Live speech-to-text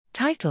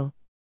Title: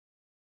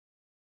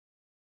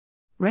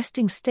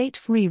 Resting state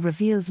fMRI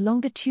reveals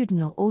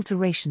longitudinal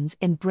alterations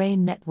in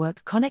brain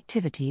network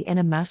connectivity in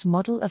a mouse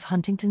model of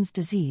Huntington's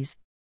disease.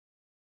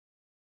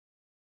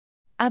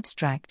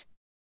 Abstract: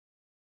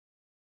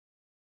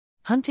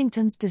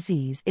 Huntington's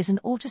disease is an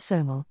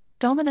autosomal,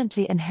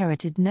 dominantly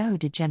inherited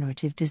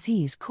neurodegenerative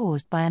disease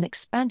caused by an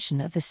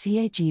expansion of the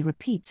CAG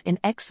repeats in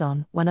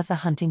exon 1 of the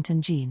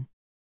Huntington gene.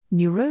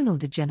 Neuronal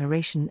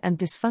degeneration and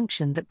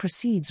dysfunction that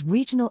precedes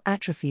regional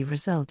atrophy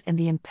result in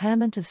the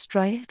impairment of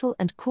striatal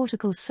and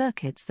cortical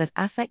circuits that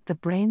affect the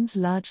brain's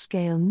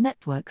large-scale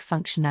network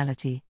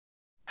functionality.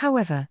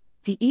 However,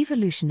 the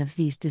evolution of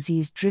these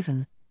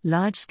disease-driven,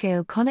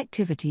 large-scale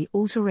connectivity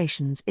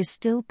alterations is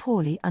still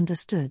poorly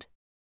understood.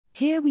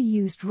 Here we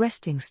used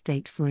resting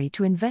state fMRI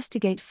to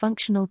investigate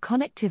functional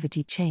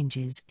connectivity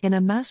changes in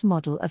a mouse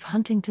model of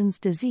Huntington's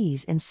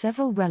disease in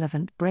several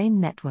relevant brain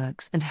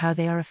networks and how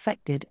they are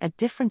affected at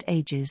different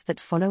ages that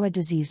follow a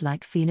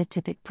disease-like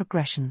phenotypic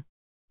progression.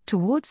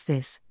 Towards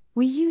this,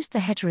 we used the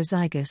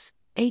heterozygous,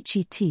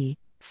 HET,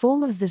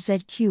 form of the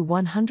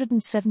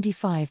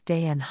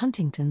ZQ175-DN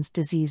Huntington's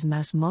disease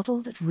mouse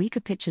model that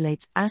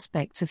recapitulates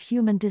aspects of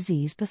human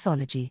disease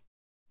pathology.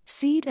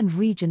 Seed and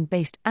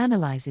region-based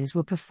analyses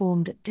were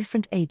performed at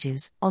different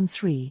ages on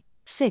 3,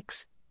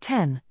 6,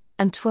 10,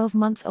 and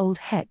 12-month-old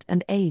Het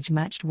and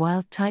age-matched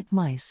wild-type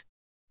mice.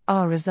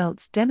 Our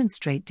results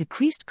demonstrate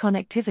decreased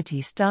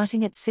connectivity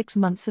starting at 6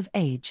 months of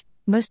age,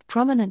 most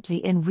prominently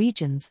in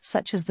regions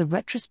such as the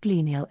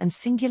retrosplenial and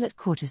cingulate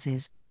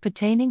cortices,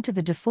 pertaining to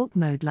the default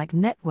mode like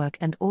network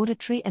and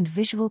auditory and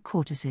visual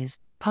cortices,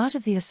 part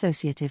of the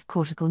associative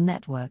cortical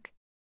network.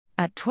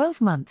 At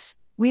 12 months,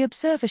 we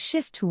observe a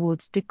shift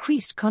towards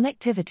decreased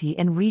connectivity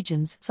in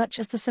regions such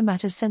as the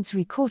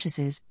somatosensory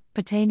cortices,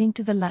 pertaining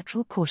to the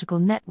lateral cortical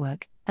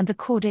network, and the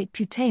caudate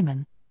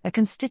putamen, a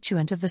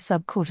constituent of the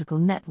subcortical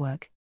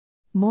network.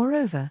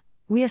 Moreover,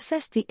 we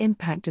assessed the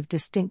impact of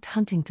distinct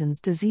Huntington's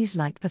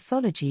disease-like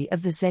pathology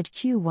of the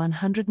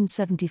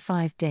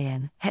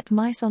ZQ175-DN Het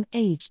mice on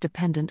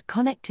age-dependent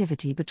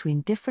connectivity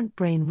between different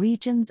brain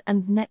regions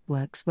and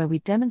networks, where we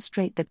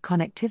demonstrate that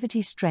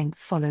connectivity strength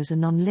follows a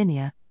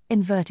nonlinear,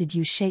 inverted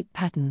U-shaped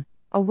pattern,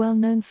 a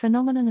well-known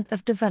phenomenon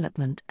of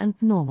development and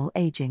normal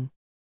aging.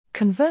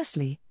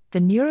 Conversely, the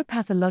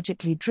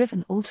neuropathologically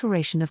driven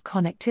alteration of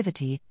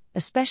connectivity,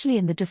 especially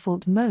in the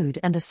default mode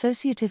and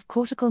associative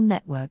cortical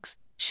networks,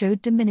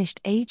 showed diminished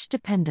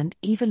age-dependent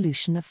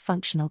evolution of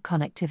functional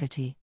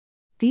connectivity.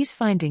 These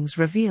findings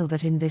reveal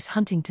that in this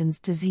Huntington's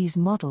disease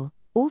model,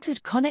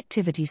 altered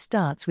connectivity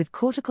starts with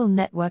cortical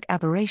network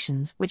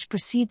aberrations which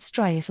precede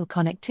striatal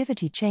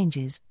connectivity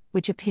changes,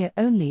 which appear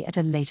only at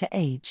a later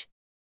age.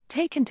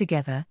 Taken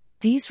together,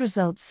 these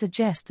results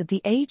suggest that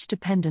the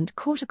age-dependent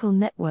cortical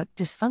network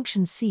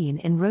dysfunction seen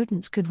in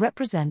rodents could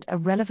represent a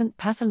relevant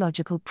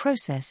pathological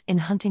process in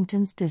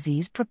Huntington's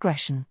disease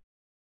progression.